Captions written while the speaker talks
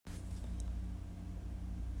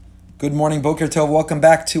Good morning, Boker Tov. Welcome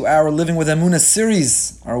back to our Living with Emunah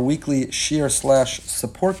series, our weekly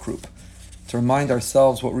shir/support group, to remind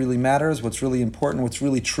ourselves what really matters, what's really important, what's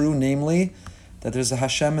really true, namely, that there's a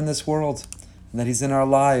Hashem in this world, and that He's in our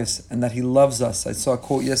lives, and that He loves us. I saw a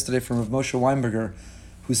quote yesterday from Rav Moshe Weinberger,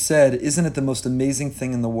 who said, "Isn't it the most amazing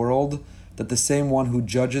thing in the world that the same one who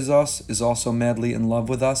judges us is also madly in love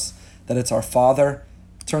with us, that it's our Father?"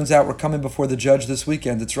 Turns out we're coming before the judge this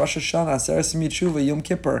weekend. It's Rosh Hashanah, Aseret Yom Yom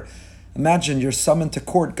Kippur. Imagine you're summoned to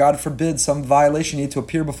court, God forbid, some violation, you need to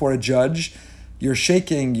appear before a judge. You're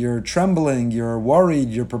shaking, you're trembling, you're worried,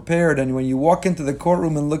 you're prepared, and when you walk into the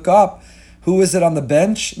courtroom and look up, who is it on the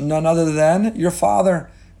bench? None other than your Father.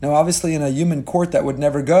 Now, obviously, in a human court, that would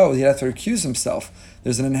never go. He'd have to recuse himself.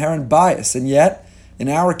 There's an inherent bias, and yet, in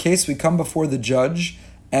our case, we come before the judge,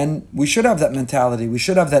 and we should have that mentality. We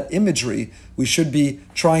should have that imagery. We should be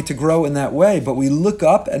trying to grow in that way. But we look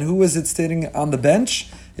up, and who is it sitting on the bench?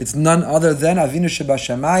 It's none other than Avinu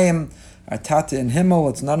Shebashamayim, our Tate in Himmel.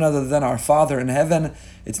 It's none other than our Father in heaven.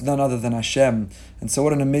 It's none other than Hashem. And so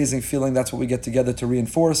what an amazing feeling. That's what we get together to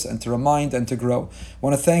reinforce and to remind and to grow. I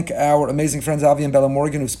want to thank our amazing friends Avi and Bella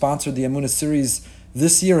Morgan, who sponsored the Emunah series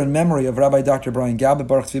this year in memory of Rabbi Dr. Brian Galbet,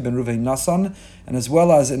 Baruch Tzvi ben Ruvain Nassan, and as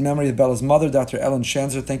well as in memory of Bella's mother, Dr. Ellen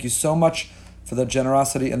Shanzer. Thank you so much for the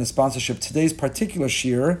generosity and the sponsorship. Today's particular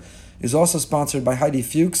shir is also sponsored by Heidi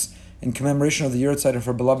Fuchs in commemoration of the Yahrzeit of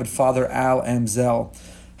her beloved father, Al Amzel.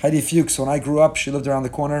 Heidi Fuchs, when I grew up, she lived around the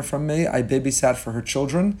corner from me. I babysat for her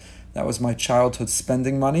children. That was my childhood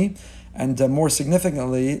spending money. And more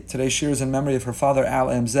significantly, today's shir is in memory of her father, Al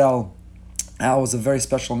Amzel. Al was a very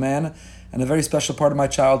special man and a very special part of my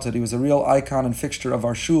childhood. He was a real icon and fixture of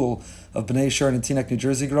our shul of Bnei Yisrael in Teaneck, New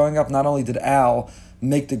Jersey growing up. Not only did Al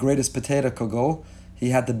make the greatest potato kugel, he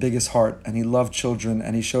had the biggest heart, and he loved children,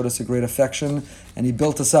 and he showed us a great affection, and he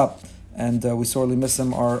built us up. And we sorely miss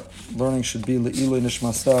him. Our learning should be Le'ilui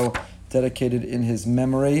Nishmaso, dedicated in his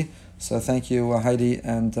memory. So thank you, Heidi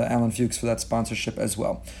and Alan Fuchs, for that sponsorship as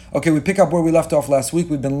well. Okay, we pick up where we left off last week.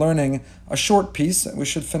 We've been learning a short piece, and we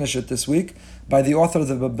should finish it this week, by the author of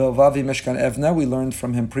the Belvavi Mishkan Evna. We learned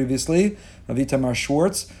from him previously, Rav Itamar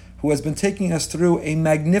Schwartz, who has been taking us through a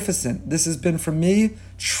magnificent, this has been for me,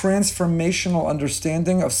 transformational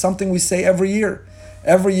understanding of something we say every year.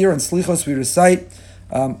 Every year in Slichos we recite,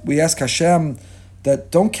 we ask Hashem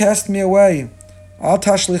that don't cast me away. Al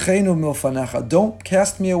tashlichenu milfanecha. Don't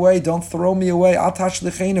cast me away. Don't throw me away. Al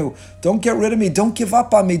tashlichenu. Don't get rid of me. Don't give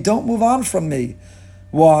up on me. Don't move on from me.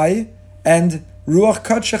 Why? And ruach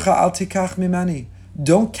kadshecha al tikach mimani.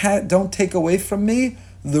 Don't take away from me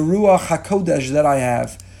the ruach hakodesh that I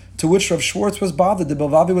have. To which Rav Schwartz was bothered. The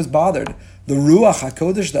Belvavi was bothered. The ruach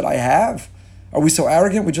hakodesh that I have. Are we so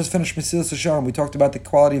arrogant? We just finished Mesilas Yesharim. We talked about the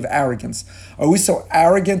quality of arrogance. Are we so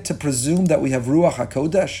arrogant to presume that we have Ruach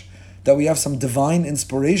HaKodesh? That we have some divine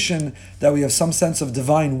inspiration? That we have some sense of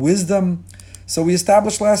divine wisdom? So we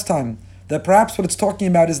established last time that perhaps what it's talking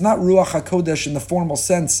about is not Ruach HaKodesh in the formal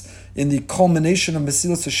sense, in the culmination of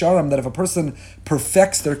Mesilas Yesharim, that if a person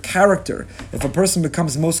perfects their character, if a person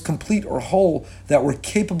becomes most complete or whole, that we're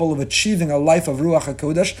capable of achieving a life of Ruach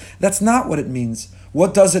HaKodesh. That's not what it means.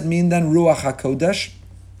 What does it mean then, Ruach HaKodesh?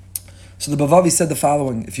 So the Bavavi said the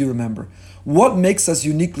following, if you remember. What makes us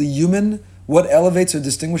uniquely human? What elevates or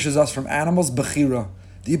distinguishes us from animals? Bechira.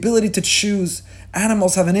 The ability to choose.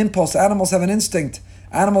 Animals have an impulse. Animals have an instinct.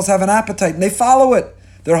 Animals have an appetite, and they follow it.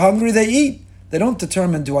 They're hungry, they eat. They don't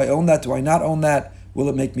determine, do I own that? Do I not own that? Will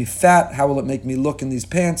it make me fat? How will it make me look in these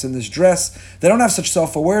pants, in this dress? They don't have such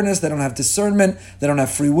self-awareness. They don't have discernment. They don't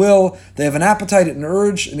have free will. They have an appetite, an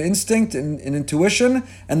urge, an instinct, an intuition,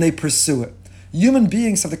 and they pursue it. Human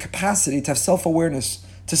beings have the capacity to have self-awareness,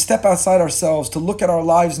 to step outside ourselves, to look at our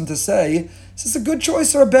lives and to say, is this a good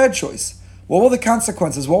choice or a bad choice? What will the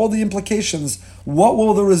consequences? What will the implications? What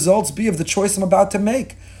will the results be of the choice I'm about to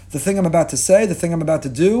make? The thing I'm about to say, the thing I'm about to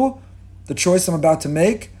do, the choice I'm about to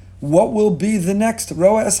make. What will be the next?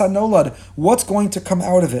 Roa es hanolad. What's going to come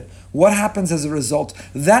out of it? What happens as a result?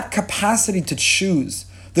 That capacity to choose,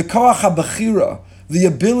 the koach habechira, the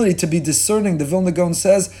ability to be discerning, the Vilna Gaon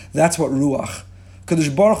says, that's what ruach.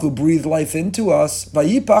 Kadosh Baruch Hu breathed life into us.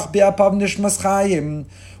 Vayipach bi'apav nishmas chayim.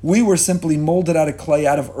 We were simply molded out of clay,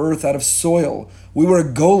 out of earth, out of soil. We were a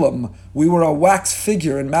golem. We were a wax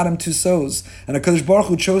figure in Madame Tussauds. And HaKadosh Baruch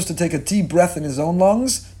Hu chose to take a deep breath in his own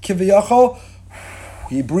lungs. Kiviyachol.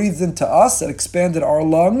 He breathed into us and expanded our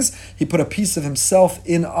lungs. He put a piece of himself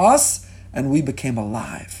in us, and we became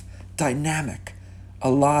alive, dynamic,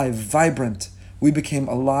 alive, vibrant. We became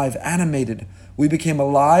alive, animated. We became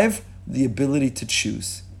alive, the ability to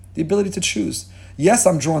choose. The ability to choose. Yes,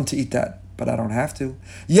 I'm drawn to eat that, but I don't have to.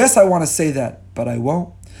 Yes, I want to say that, but I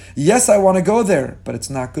won't. Yes, I want to go there, but it's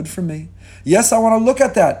not good for me. Yes, I want to look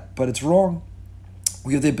at that, but it's wrong.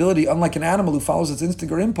 We have the ability, unlike an animal who follows its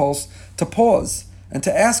instinct or impulse, to pause and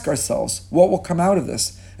to ask ourselves what will come out of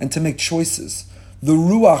this and to make choices. The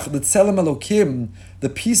Ruach, the Tselem Elokim, the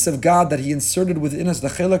peace of God that He inserted within us, the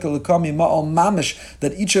Chelek Elokami Ma'al Mamish,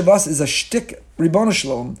 that each of us is a shtik Ribono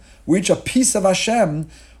Shalom. We're each a piece of Hashem.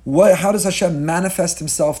 How does Hashem manifest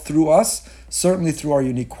Himself through us? Certainly through our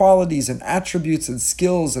unique qualities and attributes and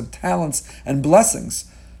skills and talents and blessings.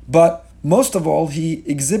 But most of all, He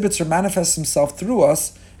exhibits or manifests Himself through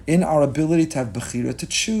us in our ability to have Bechira, to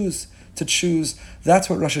choose. That's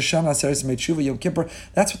what Rosh Hashanah, Aseret Tshuva, Yom Kippur,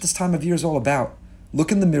 that's what this time of year is all about.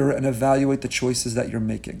 Look in the mirror and evaluate the choices that you're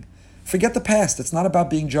making. Forget the past. It's not about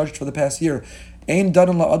being judged for the past year. Right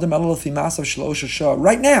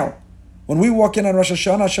now, when we walk in on Rosh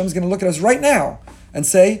Hashanah, Hashem's going to look at us right now and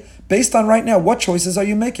say, based on right now, what choices are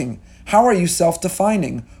you making? How are you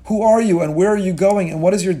self-defining? Who are you and where are you going? And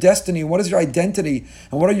what is your destiny? And what is your identity?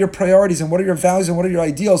 And what are your priorities? And what are your values? And what are your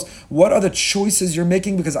ideals? What are the choices you're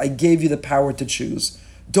making? Because I gave you the power to choose.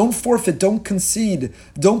 Don't forfeit. Don't concede.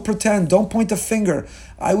 Don't pretend. Don't point a finger.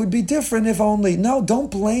 I would be different if only. No, don't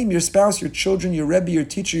blame your spouse, your children, your Rebbe, your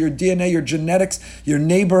teacher, your DNA, your genetics, your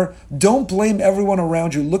neighbor. Don't blame everyone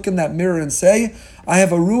around you. Look in that mirror and say, I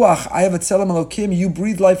have a Ruach. I have a Tselem Elokim. You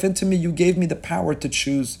breathed life into me. You gave me the power to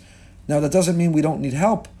choose. Now, that doesn't mean we don't need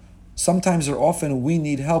help. Sometimes or often we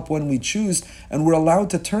need help when we choose, and we're allowed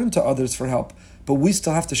to turn to others for help. But we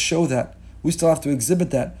still have to show that. We still have to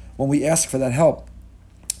exhibit that when we ask for that help.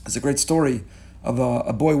 There's a great story of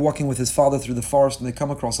a boy walking with his father through the forest, and they come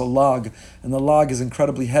across a log, and the log is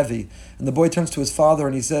incredibly heavy. And the boy turns to his father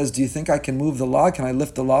and he says, do you think I can move the log? Can I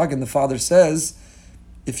lift the log? And the father says,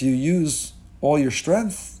 if you use all your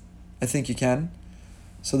strength, I think you can.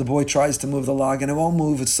 So the boy tries to move the log and it won't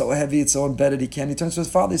move. It's so heavy, it's so embedded, he can't. He turns to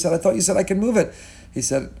his father, he said, I thought you said I can move it. He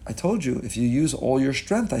said, I told you, if you use all your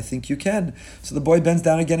strength, I think you can. So the boy bends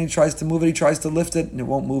down again, he tries to move it, he tries to lift it, and it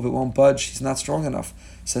won't move, it won't budge. He's not strong enough.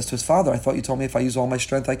 He says to his father, I thought you told me if I use all my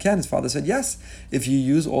strength, I can. His father said, yes, if you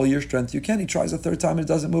use all your strength, you can. He tries a third time and it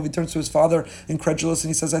doesn't move. He turns to his father, incredulous, and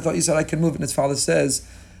he says, I thought you said I can move it. And his father says,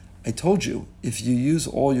 I told you, if you use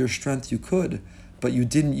all your strength, you could, but you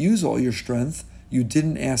didn't use all your strength, you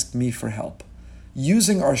didn't ask me for help.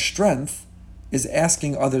 Using our strength is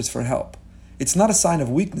asking others for help. It's not a sign of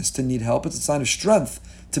weakness to need help. It's a sign of strength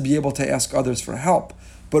to be able to ask others for help.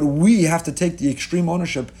 But we have to take the extreme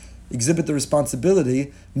ownership, exhibit the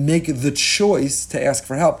responsibility, make the choice to ask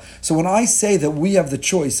for help. So when I say that we have the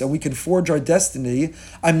choice and we can forge our destiny,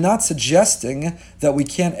 I'm not suggesting that we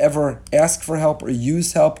can't ever ask for help or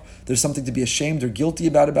use help. There's something to be ashamed or guilty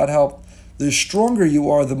about help. The stronger you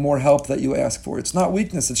are, the more help that you ask for. It's not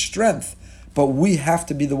weakness, it's strength. But we have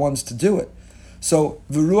to be the ones to do it. So,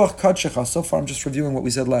 V'ruach kadshecha, so far I'm just reviewing what we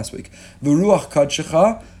said last week. V'ruach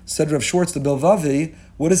kadshecha, said Rav Schwartz, the Bilvavi,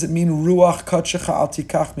 what does it mean, Ruach kadshecha al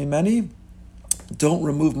tikach mimeni? Don't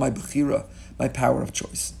remove my bechira, my power of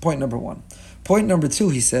choice. Point number one. Point number two,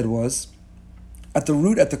 he said, was, at the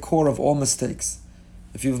root, at the core of all mistakes,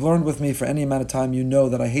 if you've learned with me for any amount of time, you know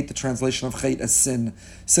that I hate the translation of chait as sin.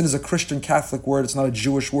 Sin is a Christian Catholic word, it's not a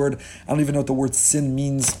Jewish word. I don't even know what the word sin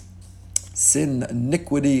means. Sin,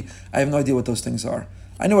 iniquity, I have no idea what those things are.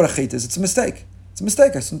 I know what a chait is, it's a mistake. It's a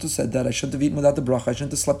mistake, I shouldn't have said that, I shouldn't have eaten without the bracha, I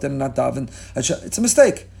shouldn't have slept in and not daven. It's a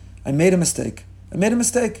mistake. I made a mistake.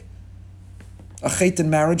 A chait in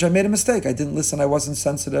marriage, I made a mistake. I didn't listen, I wasn't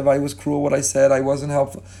sensitive, I was cruel what I said, I wasn't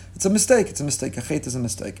helpful. It's a mistake. A chait is a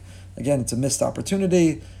mistake. Again, it's a missed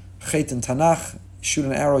opportunity. Chait in Tanakh, shoot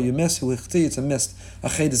an arrow, you miss. Hulichti, it's a miss. A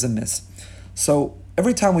chait is a miss. So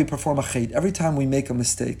every time we perform a chait, every time we make a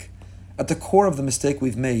mistake, at the core of the mistake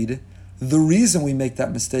we've made, the reason we make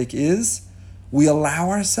that mistake is we allow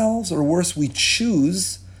ourselves, or worse, we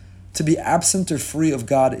choose to be absent or free of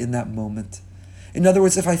God in that moment. In other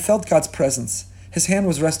words, if I felt God's presence, His hand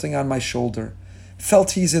was resting on my shoulder,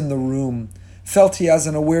 felt He's in the room, felt He has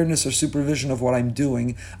an awareness or supervision of what I'm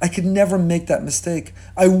doing, I could never make that mistake.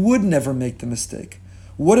 I would never make the mistake.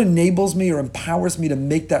 What enables me or empowers me to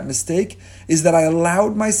make that mistake is that I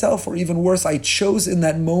allowed myself, or even worse, I chose in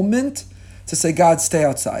that moment to say, God, stay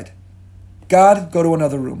outside. God, go to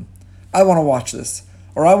another room. I want to watch this,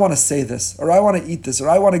 or I want to say this, or I want to eat this, or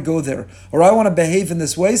I want to go there, or I want to behave in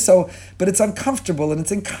this way. But it's uncomfortable and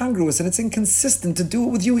it's incongruous and it's inconsistent to do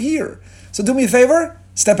it with you here. So do me a favor,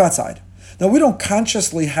 step outside. Now, we don't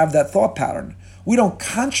consciously have that thought pattern. We don't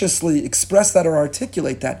consciously express that or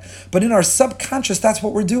articulate that. But in our subconscious, that's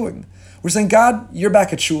what we're doing. We're saying, God, you're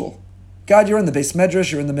back at shul. God, you're in the base medrash,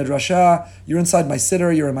 you're in the midrashah, you're inside my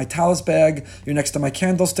siddur, you're in my talis bag, you're next to my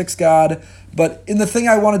candlesticks, God. But in the thing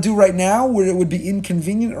I want to do right now, where it would be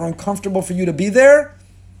inconvenient or uncomfortable for you to be there,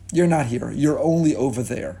 you're not here. You're only over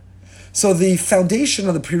there. So the foundation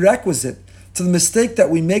or the prerequisite to the mistake that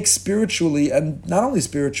we make spiritually, and not only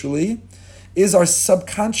spiritually, is our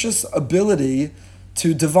subconscious ability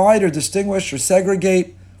to divide or distinguish or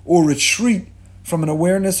segregate or retreat from an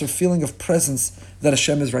awareness or feeling of presence that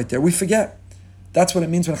Hashem is right there. We forget. That's what it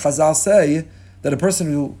means when Chazal say that a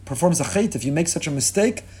person who performs a chait, if you make such a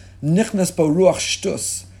mistake, nichnas bo ruach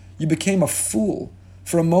shtus, you became a fool.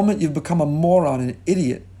 For a moment, you've become a moron, an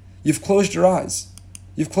idiot. You've closed your eyes.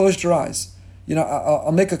 You've closed your eyes.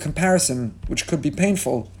 I'll make a comparison, which could be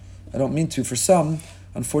painful. I don't mean to for some.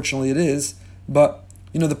 Unfortunately, it is. But,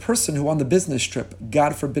 the person who on the business trip,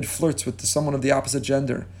 God forbid, flirts with someone of the opposite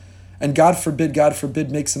gender, and God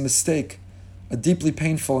forbid, makes a mistake, a deeply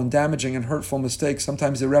painful and damaging and hurtful mistake,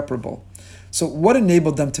 sometimes irreparable. So what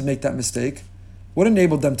enabled them to make that mistake? What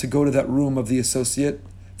enabled them to go to that room of the associate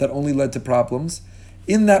that only led to problems?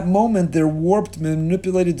 In that moment, their warped,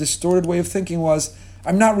 manipulated, distorted way of thinking was,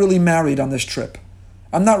 I'm not really married on this trip.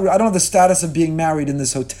 I don't have the status of being married in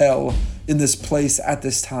this hotel, in this place, at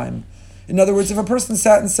this time. In other words, if a person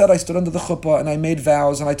sat and said, I stood under the chuppah and I made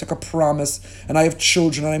vows and I took a promise and I have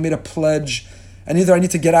children and I made a pledge, and either I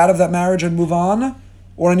need to get out of that marriage and move on,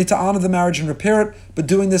 or I need to honor the marriage and repair it, but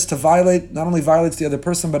doing this to violate, not only violates the other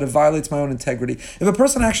person, but it violates my own integrity. If a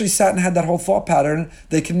person actually sat and had that whole thought pattern,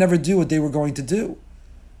 they can never do what they were going to do.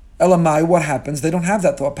 Elamai, what happens? They don't have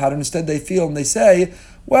that thought pattern. Instead, they feel and they say,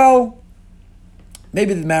 well,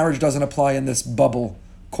 maybe the marriage doesn't apply in this bubble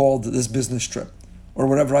called this business trip, or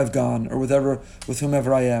wherever I've gone, or with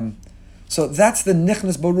whomever I am. So that's the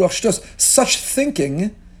nichnas bo ruach shtus. Such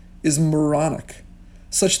thinking is moronic.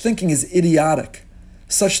 Such thinking is idiotic.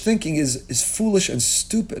 Such thinking is foolish and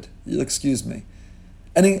stupid. You'll excuse me.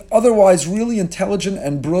 And otherwise really intelligent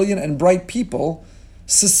and brilliant and bright people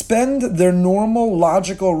suspend their normal,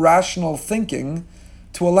 logical, rational thinking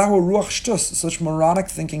to allow a ruach shtus, such moronic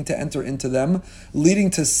thinking, to enter into them, leading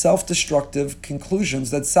to self-destructive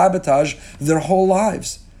conclusions that sabotage their whole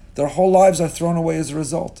lives. Their whole lives are thrown away as a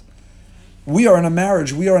result. We are in a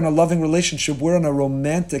marriage, we are in a loving relationship, we're in a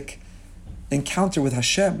romantic encounter with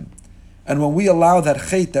Hashem. And when we allow that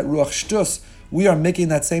chait, that ruach shtus, we are making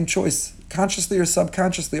that same choice, consciously or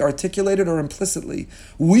subconsciously, articulated or implicitly.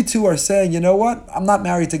 We too are saying, you know what? I'm not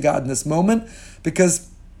married to God in this moment because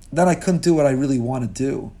then I couldn't do what I really want to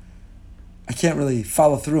do. I can't really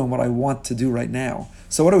follow through on what I want to do right now.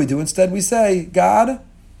 So what do? Instead, we say, God,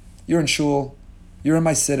 you're in shul, you're in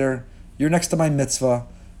my siddur, you're next to my mitzvah,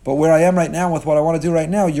 but where I am right now with what I want to do right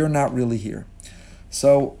now, you're not really here.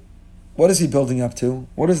 So what is he building up to?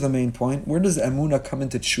 What is the main point? Where does emunah come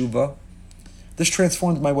into tshuva? This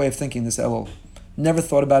transformed my way of thinking, this Elul. Never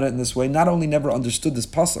thought about it in this way. Not only never understood this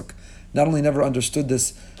pasuk, not only never understood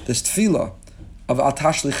this tefillah of Al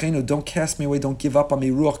Tashlichenu, don't cast me away, don't give up on me,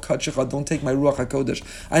 Ruach Kadshecha, don't take my Ruach HaKodesh.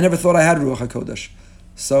 I never thought I had Ruach HaKodesh.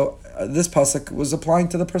 So this pasuk was applying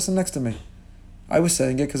to the person next to me. I was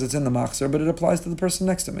saying it because it's in the Machzor, but it applies to the person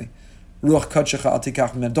next to me. Ruach Kadshecha al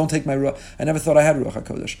tikach min, don't take my Ruach. I never thought I had Ruach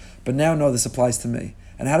HaKodesh. But now, no, this applies to me.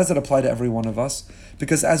 And how does it apply to every one of us?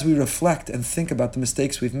 Because as we reflect and think about the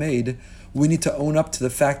mistakes we've made, we need to own up to the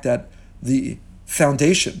fact that the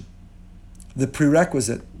foundation, the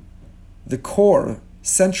prerequisite, the core,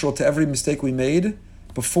 central to every mistake we made,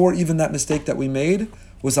 before even that mistake that we made,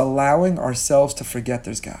 was allowing ourselves to forget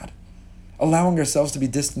there's God. Allowing ourselves to be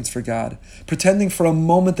distant for God. Pretending for a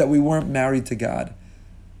moment that we weren't married to God.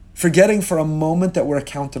 Forgetting for a moment that we're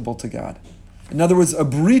accountable to God. In other words, a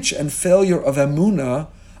breach and failure of emunah,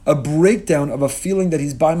 a breakdown of a feeling that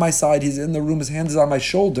He's by my side, He's in the room, His hand is on my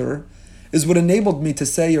shoulder, is what enabled me to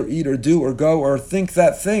say or eat or do or go or think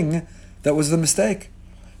that thing that was the mistake.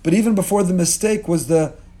 But even before the mistake was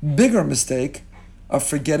the bigger mistake of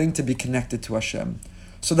forgetting to be connected to Hashem.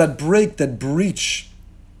 So that breach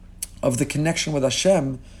of the connection with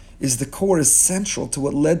Hashem is the core, is central to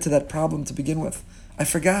what led to that problem to begin with. I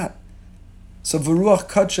forgot. So v'ruach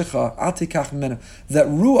kadshecha al tikach mimenu, that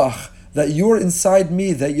ruach, that you're inside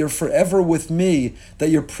me, that you're forever with me, that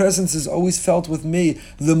your presence is always felt with me,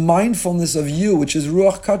 the mindfulness of you, which is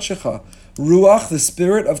ruach kadshecha, ruach, the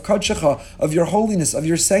spirit of kadshecha, of your holiness, of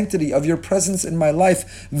your sanctity, of your presence in my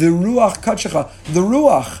life, the ruach kadshecha, the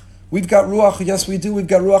ruach. We've got ruach, yes we do, we've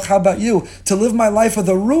got ruach, how about you? To live my life with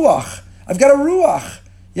a ruach. I've got a ruach.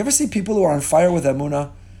 You ever see people who are on fire with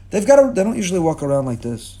emunah? They don't usually walk around like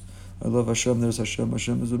this. I love Hashem, there's Hashem,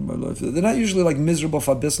 Hashem is in my life. They're not usually like miserable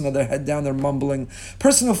fabisna, their head down, they're mumbling.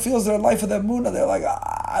 Person who feels their life of that Emunah, they're like,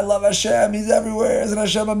 I love Hashem, He's everywhere, isn't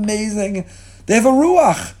Hashem amazing? They have a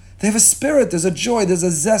ruach, they have a spirit, there's a joy, there's a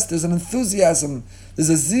zest, there's an enthusiasm, there's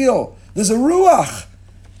a zeal, there's a ruach.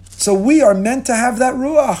 So we are meant to have that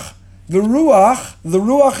ruach. The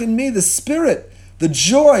ruach in me, the spirit, the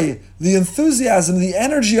joy, the enthusiasm, the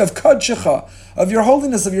energy of Kadshecha, of your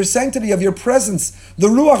holiness, of your sanctity, of your presence, the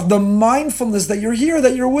ruach, the mindfulness that you're here,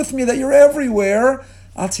 that you're with me, that you're everywhere.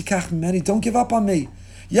 Al tikach mimeni, don't give up on me.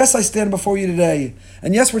 Yes, I stand before you today.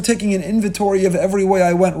 And yes, we're taking an inventory of every way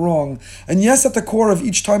I went wrong. And yes, at the core of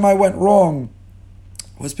each time I went wrong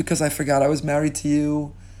was because I forgot I was married to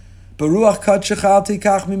you. But ruach Kadshecha al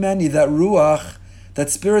tikach mimeni, that ruach, that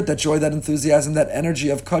spirit, that joy, that enthusiasm, that energy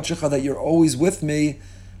of Kadshecha, that you're always with me,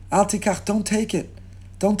 al tikach, don't take it.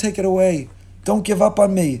 Don't take it away. Don't give up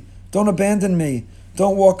on me. Don't abandon me.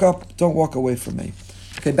 Don't walk away from me.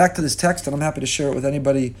 Okay, back to this text, and I'm happy to share it with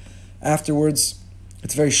anybody afterwards.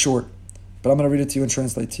 It's very short, but I'm going to read it to you and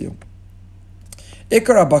translate to you.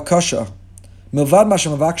 Ikar abakasha, milvad ma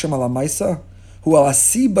shemavakshem ala maisa, hu al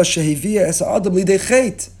asiba shehivia es ha'adam lidei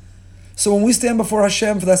chet. So when we stand before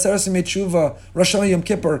Hashem for the Aseret Yemei Tshuva, Rosh Hashanah Yom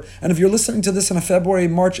Kippur, and if you're listening to this in a February,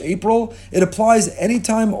 March, April, it applies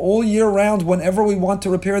anytime, all year round, whenever we want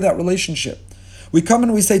to repair that relationship. We come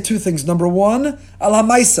and we say two things. Number one, Al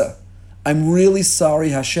HaMaisa. I'm really sorry,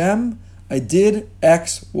 Hashem. I did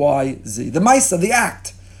X, Y, Z. The Maisa, the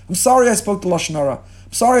act. I'm sorry I spoke to Lashon Hara.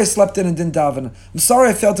 I'm sorry I slept in and didn't daven. I'm sorry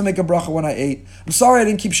I failed to make a bracha when I ate. I'm sorry I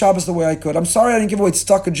didn't keep Shabbos the way I could. I'm sorry I didn't give away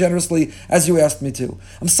tzedakah generously as you asked me to.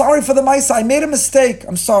 I'm sorry for the Maisa. I made a mistake.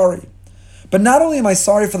 I'm sorry. But not only am I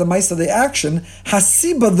sorry for the Maisa, the action,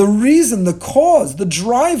 Hasiba, the reason, the cause, the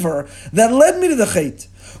driver that led me to the Chet.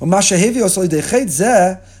 Masha hevi osoli de Chet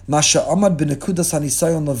zeh, Masha amad b'nekudas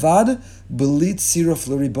hanisayon levad, belit siraf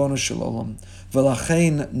l'ribono shel olam,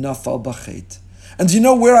 v'lachein nafal b'chet. And do you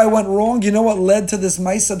know where I went wrong? Do you know what led to this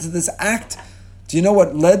Maisa, to this act? Do you know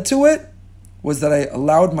what led to it? Was that I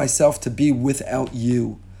allowed myself to be without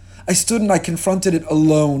you. I stood and I confronted it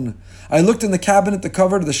alone. I looked in the cabinet, the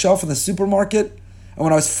cupboard, the shelf in the supermarket, and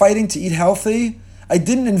when I was fighting to eat healthy, I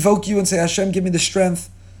didn't invoke you and say, Hashem, give me the strength.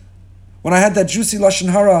 When I had that juicy Lashon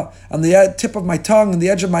Hara on the tip of my tongue and the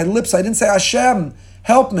edge of my lips, I didn't say, Hashem,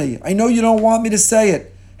 help me. I know you don't want me to say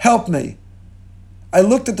it. Help me. I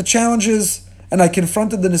looked at the challenges and I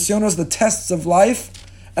confronted the nisyonos, the tests of life,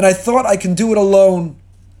 and I thought I can do it alone.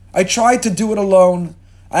 I tried to do it alone.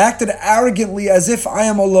 I acted arrogantly as if I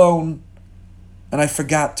am alone. And I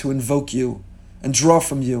forgot to invoke you and draw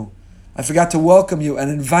from you. I forgot to welcome you and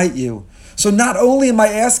invite you. So not only am I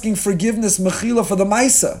asking forgiveness, mechila, for the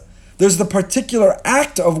Maisa, there's the particular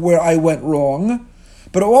act of where I went wrong,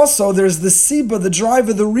 but also there's the siba, the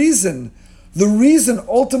driver, the reason. The reason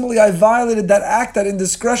ultimately I violated that act, that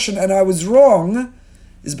indiscretion, and I was wrong,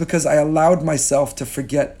 is because I allowed myself to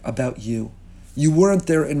forget about you. You weren't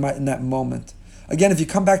there in that moment. Again, if you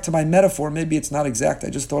come back to my metaphor, maybe it's not exact, I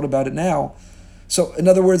just thought about it now. So, in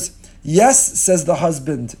other words, yes, says the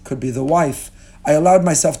husband, could be the wife, I allowed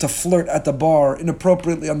myself to flirt at the bar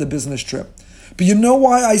inappropriately on the business trip. But you know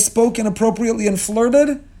why I spoke inappropriately and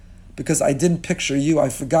flirted? Because I didn't picture you. I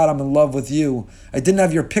forgot I'm in love with you. I didn't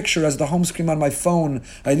have your picture as the home screen on my phone.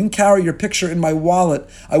 I didn't carry your picture in my wallet.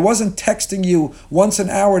 I wasn't texting you once an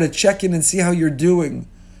hour to check in and see how you're doing.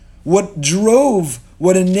 What drove,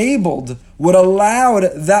 what enabled, what allowed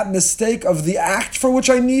that mistake of the act for which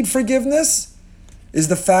I need forgiveness is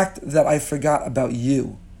the fact that I forgot about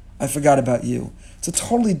you. I forgot about you. It's a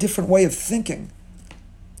totally different way of thinking.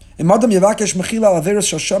 אם אדם יבקש מחילה על עבירה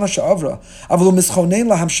של שנה שעברה, אבל הוא מסכונן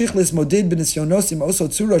להמשיך להתמודד בניסיונות עם אותו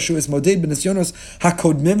צורה שהוא התמודד בניסיונות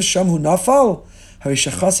הקודמים שם הוא נפל, הרי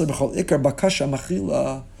שחסר בכל עיקר בקשה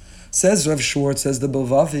מחילה. Says Rav Schwartz, says the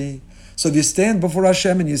Bilvavi. So if you stand before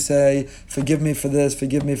Hashem and you say, forgive me for this,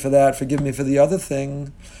 forgive me for that, forgive me for the other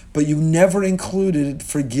thing, but you never included,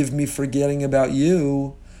 forgive me for forgetting about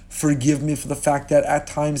you, forgive me for the fact that at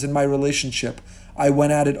times in my relationship, I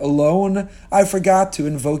went at it alone. I forgot to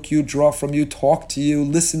invoke you, draw from you, talk to you,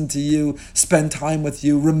 listen to you, spend time with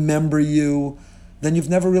you, remember you. Then you've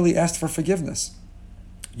never really asked for forgiveness.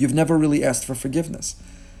 You've never really asked for forgiveness.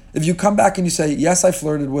 If you come back and you say, yes, I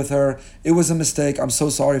flirted with her, it was a mistake, I'm so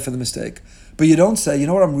sorry for the mistake. But you don't say, you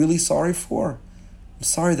know what I'm really sorry for? I'm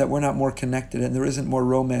sorry that we're not more connected and there isn't more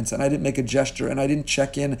romance and I didn't make a gesture and I didn't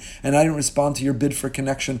check in and I didn't respond to your bid for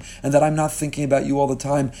connection and that I'm not thinking about you all the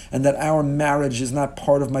time and that our marriage is not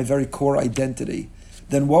part of my very core identity.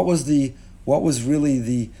 Then what was the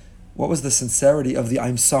sincerity of the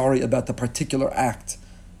I'm sorry about the particular act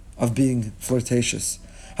of being flirtatious?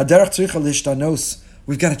 Haderech tzricha lishtanos.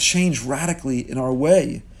 We've got to change radically in our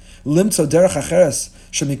way. Limtzo derech acheres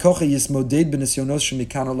shemikocha yismoded b'nisyonos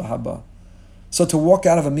shemikano lahaba. So to walk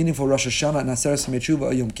out of a meaningful Rosh Hashanah and Aseret Yemei Tshuva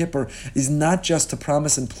or Yom Kippur is not just to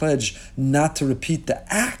promise and pledge not to repeat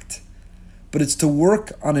the act, but it's to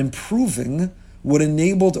work on improving what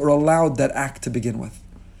enabled or allowed that act to begin with.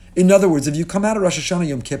 In other words, if you come out of Rosh Hashanah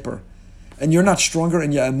Yom Kippur and you're not stronger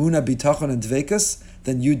in your emunah, bitachon, and dveikus,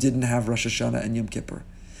 then you didn't have Rosh Hashanah and Yom Kippur.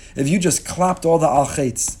 If you just clapped all the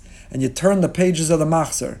al-chetz and you turned the pages of the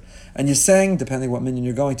machzor and you sang, depending what minyan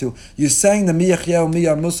you're going to, you sang the miyachyahu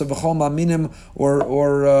miyar musa v'chol ma'minim or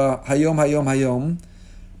hayom hayom hayom,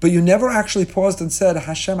 but you never actually paused and said,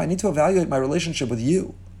 Hashem, I need to evaluate my relationship with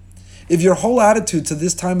you. If your whole attitude to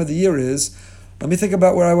this time of the year is, let me think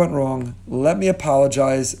about where I went wrong, let me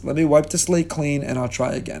apologize, let me wipe the slate clean, and I'll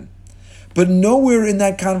try again. But nowhere in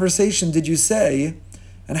that conversation did you say,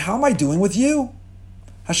 and how am I doing with you?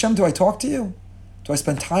 Hashem, do I talk to you? Do I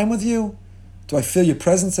spend time with you? Do I feel your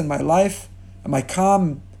presence in my life? Am I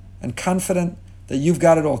calm and confident that you've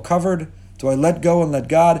got it all covered? Do I let go and let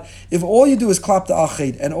God? If all you do is clap the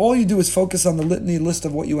achet and all you do is focus on the litany list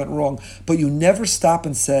of what you went wrong, but you never stop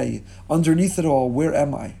and say, underneath it all, where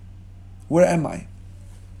am I? Where am I?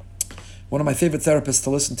 One of my favorite therapists to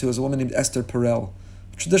listen to is a woman named Esther Perel,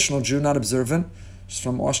 a traditional Jew, not observant. She's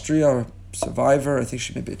from Austria, a survivor. I think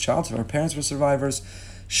she may be a child, so her parents were survivors.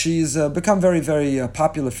 She's become very, very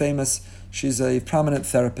popular, famous. She's a prominent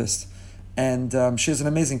therapist. And she has an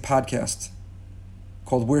amazing podcast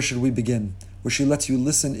called Where Should We Begin?, where she lets you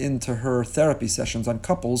listen into her therapy sessions on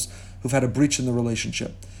couples who've had a breach in the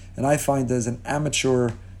relationship. And I find as an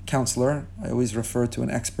amateur counselor, I always refer to an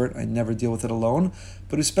expert, I never deal with it alone,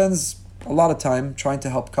 but who spends a lot of time trying to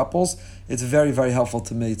help couples, it's very, very helpful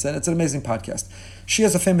to me. It's an amazing podcast. She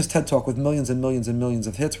has a famous TED Talk with millions and millions and millions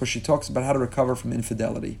of hits where she talks about how to recover from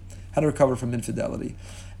infidelity.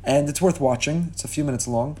 And it's worth watching. It's a few minutes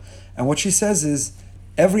long. And what she says is,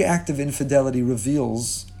 every act of infidelity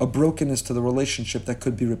reveals a brokenness to the relationship that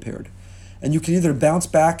could be repaired. And you can either bounce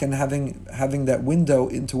back and having that window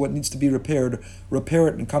into what needs to be repaired, repair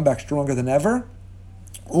it and come back stronger than ever,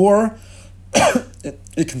 or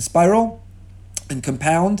it can spiral and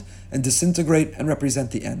compound and disintegrate and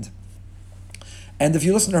represent the end. And if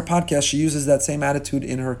you listen to her podcast, she uses that same attitude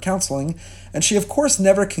in her counseling. And she, of course,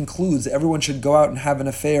 never concludes everyone should go out and have an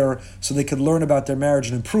affair so they could learn about their marriage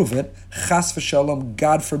and improve it. Chas v'shalom,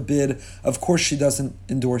 God forbid. Of course, she doesn't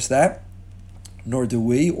endorse that, nor do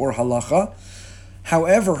we, or halacha.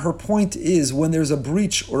 However, her point is, when there's a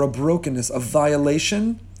breach or a brokenness, a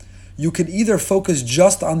violation, you could either focus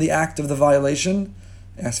just on the act of the violation,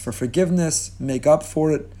 ask for forgiveness, make up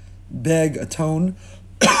for it, beg, atone,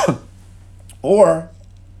 or,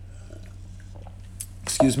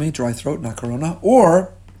 dry throat, not corona,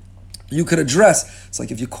 or you could address, it's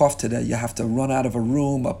like if you cough today, you have to run out of a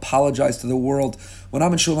room, apologize to the world. When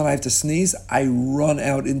I'm in shul and I have to sneeze, I run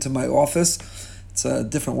out into my office. It's a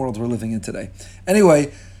different world we're living in today.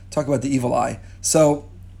 Anyway, talk about the evil eye. So,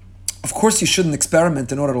 of course you shouldn't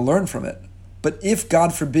experiment in order to learn from it. But if,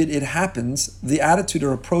 God forbid, it happens, the attitude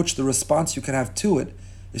or approach, the response you can have to it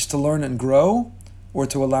is to learn and grow, or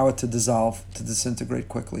to allow it to dissolve, to disintegrate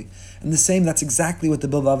quickly. And that's exactly what the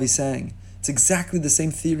Bilvavi is saying. It's exactly the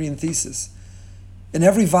same theory and thesis. In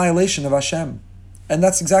every violation of Hashem, and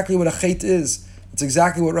that's exactly what a chet is. It's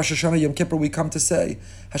exactly what Rosh Hashanah Yom Kippur we come to say.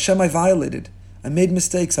 Hashem, I violated. I made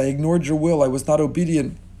mistakes. I ignored your will. I was not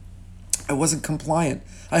obedient. I wasn't compliant.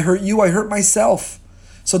 I hurt you. I hurt myself.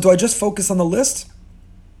 So do I just focus on the list?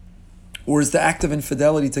 Or is the act of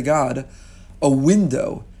infidelity to God a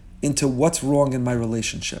window into what's wrong in my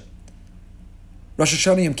relationship? Rosh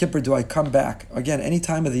Hashanah Yom Kippur, do I come back? Again, any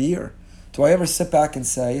time of the year. Do I ever sit back and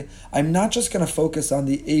say, I'm not just going to focus on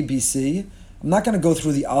the ABC. I'm not going to go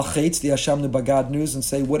through the al-chetz, the Hashem Bagad news, and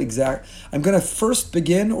say I'm going to first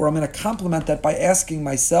begin, or I'm going to complement that by asking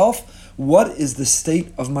myself, what is the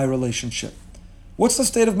state of my relationship? What's the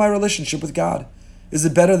state of my relationship with God? Is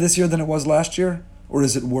it better this year than it was last year? Or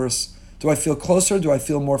is it worse? Do I feel closer? Do I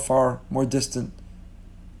feel more distant?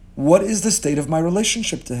 What is the state of my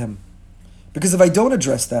relationship to Him? Because if I don't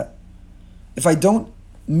address that, if I don't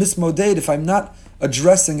mismodate, if I'm not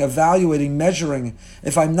addressing, evaluating, measuring,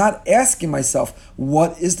 if I'm not asking myself,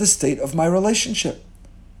 what is the state of my relationship?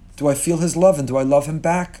 Do I feel His love and do I love Him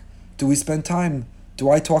back? Do we spend time? Do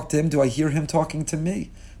I talk to Him? Do I hear Him talking to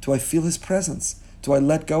me? Do I feel His presence? Do I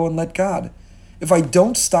let go and let God? If I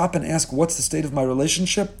don't stop and ask what's the state of my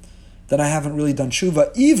relationship, then I haven't really done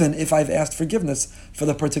tshuva, even if I've asked forgiveness for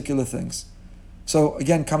the particular things. So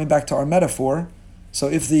again, coming back to our metaphor, so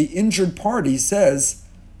if the injured party says,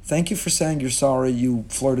 Thank you for saying you're sorry you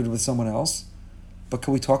flirted with someone else. But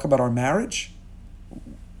can we talk about our marriage?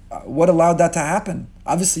 What allowed that to happen?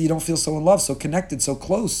 Obviously, you don't feel so in love, so connected, so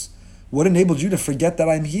close. What enabled you to forget that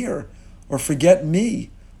I'm here, or forget me,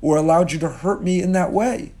 or allowed you to hurt me in that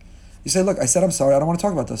way? You say, look, I said I'm sorry. I don't want to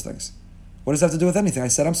talk about those things. What does that have to do with anything? I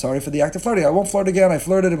said I'm sorry for the act of flirting. I won't flirt again. I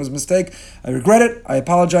flirted. It was a mistake. I regret it. I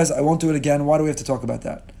apologize. I won't do it again. Why do we have to talk about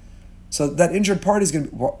that? So that injured party is going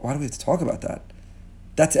to be, why do we have to talk about that?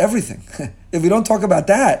 That's everything. If we don't talk about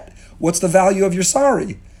that, what's the value of your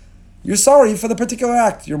sorry? You're sorry for the particular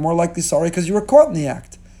act. You're more likely sorry because you were caught in the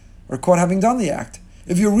act or caught having done the act.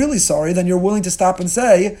 If you're really sorry, then you're willing to stop and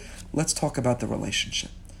say, let's talk about the relationship.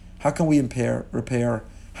 How can we repair?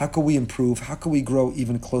 How can we improve? How can we grow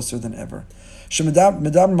even closer than ever? So in that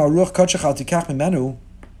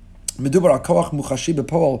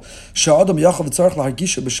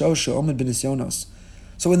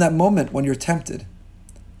moment when you're tempted,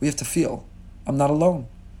 we have to feel, I'm not alone.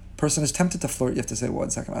 Person is tempted to flirt, you have to say, 1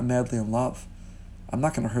 second, I'm madly in love. I'm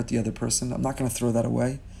not going to hurt the other person. I'm not going to throw that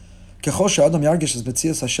away. ככל שהאדם ירגיש את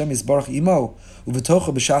מציאות השם יסברך עמו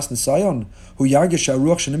ובתוכו בשעת ניסיון, הוא ירגיש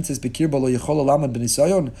שהרוח שנמצאת בקרבו לא יכול לעמוד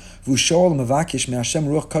בניסיון, והוא שואל ומבקש מהשם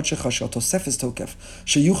רוח קודשך של תוספת תוקף,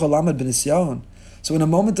 שיוכל לעמוד בניסיון. So in a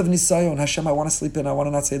moment of nisayon, Hashem, I want to sleep in, I want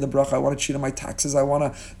to not say the bracha, I want to cheat on my taxes, I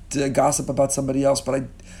want to gossip about somebody else, but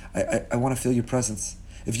I want to feel your presence.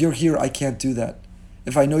 If you're here, I can't do that.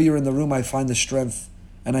 If I know you're in the room, I find the strength,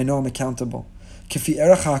 and I know I'm accountable. To the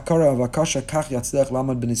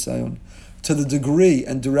degree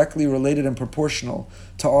and directly related and proportional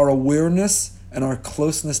to our awareness and our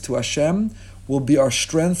closeness to Hashem will be our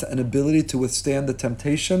strength and ability to withstand the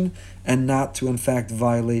temptation and not to in fact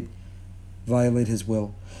violate His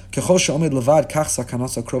will. And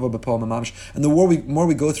the more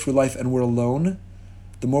we go through life and we're alone,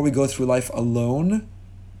 the more we go through life alone,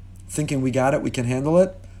 thinking we got it, we can handle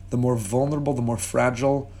it, the more vulnerable, the more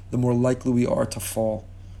fragile, the more likely we are to fall.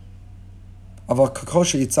 So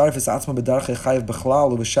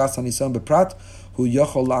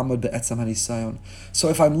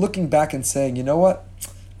if I'm looking back and saying, you know what,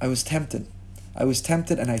 I was tempted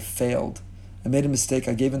and I failed. I made a mistake,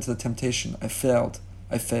 I gave into the temptation, I failed.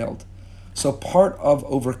 So part of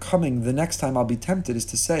overcoming the next time I'll be tempted is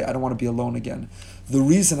to say, I don't want to be alone again. The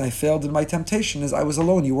reason I failed in my temptation is I was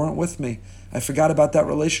alone, you weren't with me. I forgot about that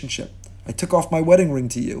relationship. I took off my wedding ring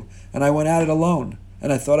to you, and I went at it alone,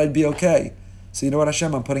 and I thought I'd be okay. So you know what,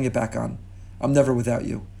 Hashem, I'm putting it back on. I'm never without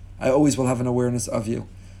you. I always will have an awareness of you.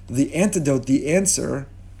 The antidote, the answer,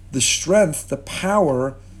 the strength, the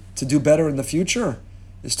power to do better in the future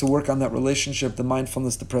is to work on that relationship, the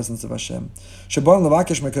mindfulness, the presence of Hashem. Part of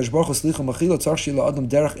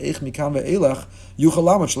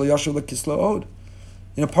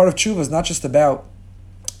tshuva is not just about,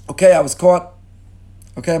 okay, I was caught,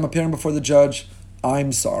 okay, I'm appearing before the judge,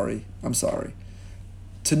 I'm sorry.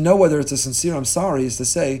 To know whether it's a sincere I'm sorry is to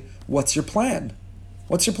say, what's your plan?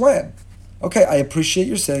 Okay, I appreciate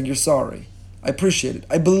you saying you're sorry. I appreciate it.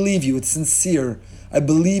 I believe you, it's sincere. I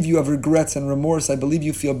believe you have regrets and remorse. I believe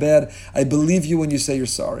you feel bad. I believe you when you say you're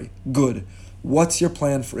sorry. Good. What's your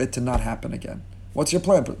plan for it to not happen again? What's your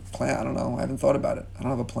plan? I don't know. I haven't thought about it. I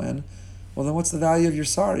don't have a plan. Well, then what's the value of your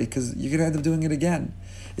sorry? Because you're going to end up doing it again.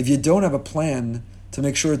 If you don't have a plan to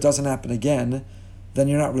make sure it doesn't happen again, then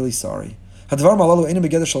you're not really sorry.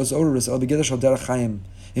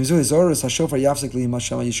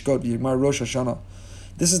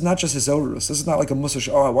 This is not just Hizorus. This is not like a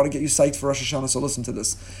Musar. I want to get you psyched for Rosh Hashanah, so listen to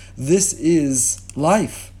this. This is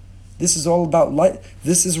life. This is all about life.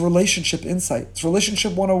 This is relationship insight. It's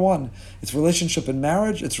relationship 101. It's relationship in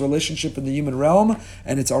marriage. It's relationship in the human realm.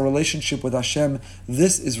 And it's our relationship with Hashem.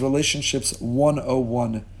 This is relationships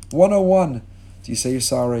 101. 101. Do you say you're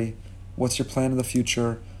sorry? What's your plan in the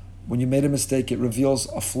future? When you made a mistake, it reveals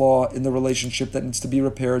a flaw in the relationship that needs to be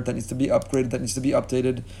repaired, that needs to be upgraded, that needs to be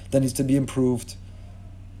updated, that needs to be improved.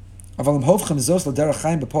 If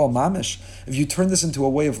you turn this into a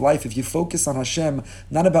way of life, if you focus on Hashem,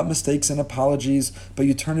 not about mistakes and apologies, but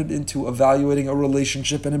you turn it into evaluating a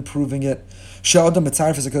relationship and improving it. Hashem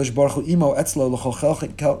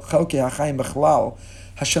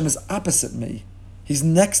is opposite me. He's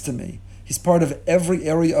next to me. He's part of every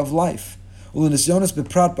area of life. And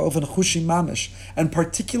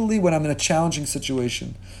particularly when I'm in a challenging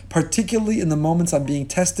situation, particularly in the moments I'm being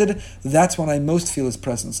tested, that's when I most feel His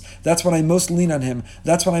presence. That's when I most lean on Him.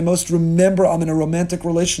 That's when I most remember I'm in a romantic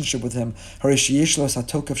relationship with Him.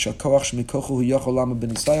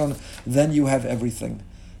 Then you have everything.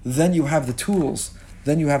 Then you have the tools.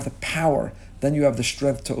 Then you have the power. Then you have the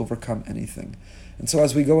strength to overcome anything. And so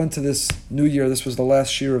as we go into this new year, this was the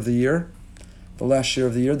last year of the year. The last year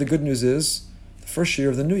of the year. The good news is, the first year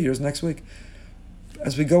of the new year is next week.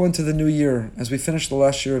 As we go into the new year, as we finish the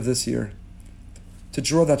last year of this year, to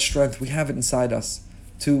draw that strength, we have it inside us,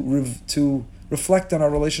 to reflect on our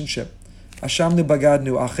relationship. Ashamnu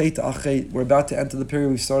bagadnu, achet achet. We're about to enter the period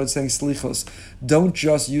we've started saying slichos. Don't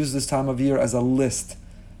just use this time of year as a list,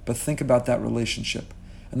 but think about that relationship.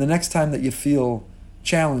 And the next time that you feel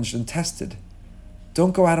challenged and tested,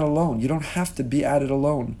 don't go at it alone. You don't have to be at it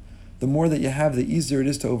alone. The more that you have, the easier it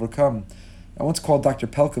is to overcome. I once called Dr.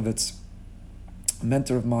 Pelkovitz, a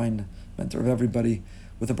mentor of mine, mentor of everybody,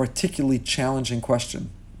 with a particularly challenging question,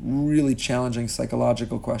 really challenging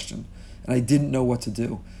psychological question. And I didn't know what to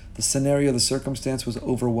do. The scenario, the circumstance was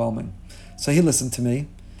overwhelming. So he listened to me,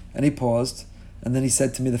 and he paused, and then he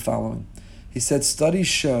said to me the following. He said, studies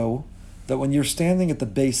show that when you're standing at the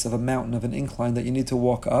base of a mountain, of an incline that you need to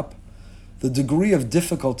walk up, the degree of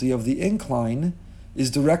difficulty of the incline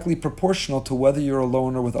is directly proportional to whether you're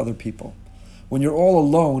alone or with other people. When you're all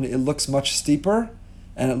alone, it looks much steeper,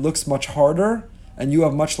 and it looks much harder, and you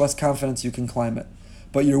have much less confidence you can climb it.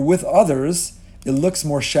 But you're with others, it looks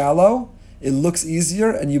more shallow, it looks easier,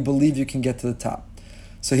 and you believe you can get to the top.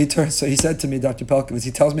 So he said to me, Dr. Pelkovitz,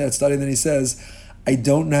 he tells me that study, and then he says, I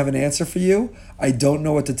don't have an answer for you, I don't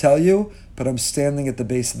know what to tell you, but I'm standing at the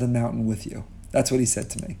base of the mountain with you. That's what he said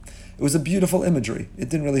to me. It was a beautiful imagery. It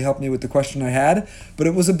didn't really help me with the question I had, but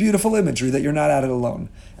it was a beautiful imagery that you're not at it alone.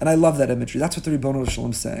 And I love that imagery. That's what the Ribbono Shel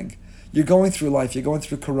Olam is saying. You're going through life, you're going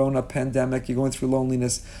through corona, pandemic, you're going through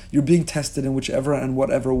loneliness, you're being tested in whichever and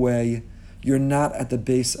whatever way. You're not at the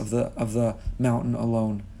base of the mountain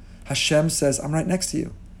alone. Hashem says, I'm right next to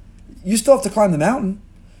you. You still have to climb the mountain.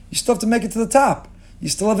 You still have to make it to the top. You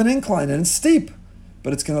still have an incline, and it's steep,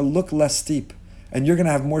 but it's going to look less steep. And you're going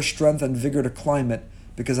to have more strength and vigor to climb it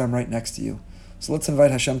because I'm right next to you. So let's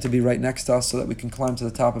invite Hashem to be right next to us so that we can climb to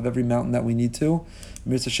the top of every mountain that we need to.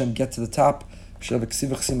 Mirz Hashem, get to the top. Shav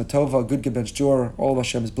Ksiva Chsima Tova, good Gebench Jor, all of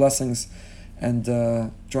Hashem's blessings. And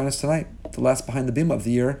join us tonight, the last Behind the Bima of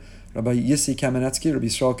the year. Rabbi Yissi Kamenetsky, Rabbi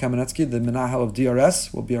Yisrael Kamenetsky, the Menahel of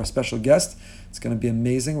DRS, will be our special guest. It's going to be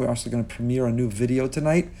amazing. We're also going to premiere a new video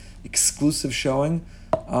tonight, exclusive showing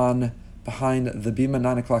on Behind the Bima,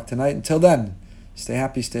 9 o'clock tonight. Until then, stay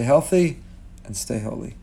happy, stay healthy, and stay holy.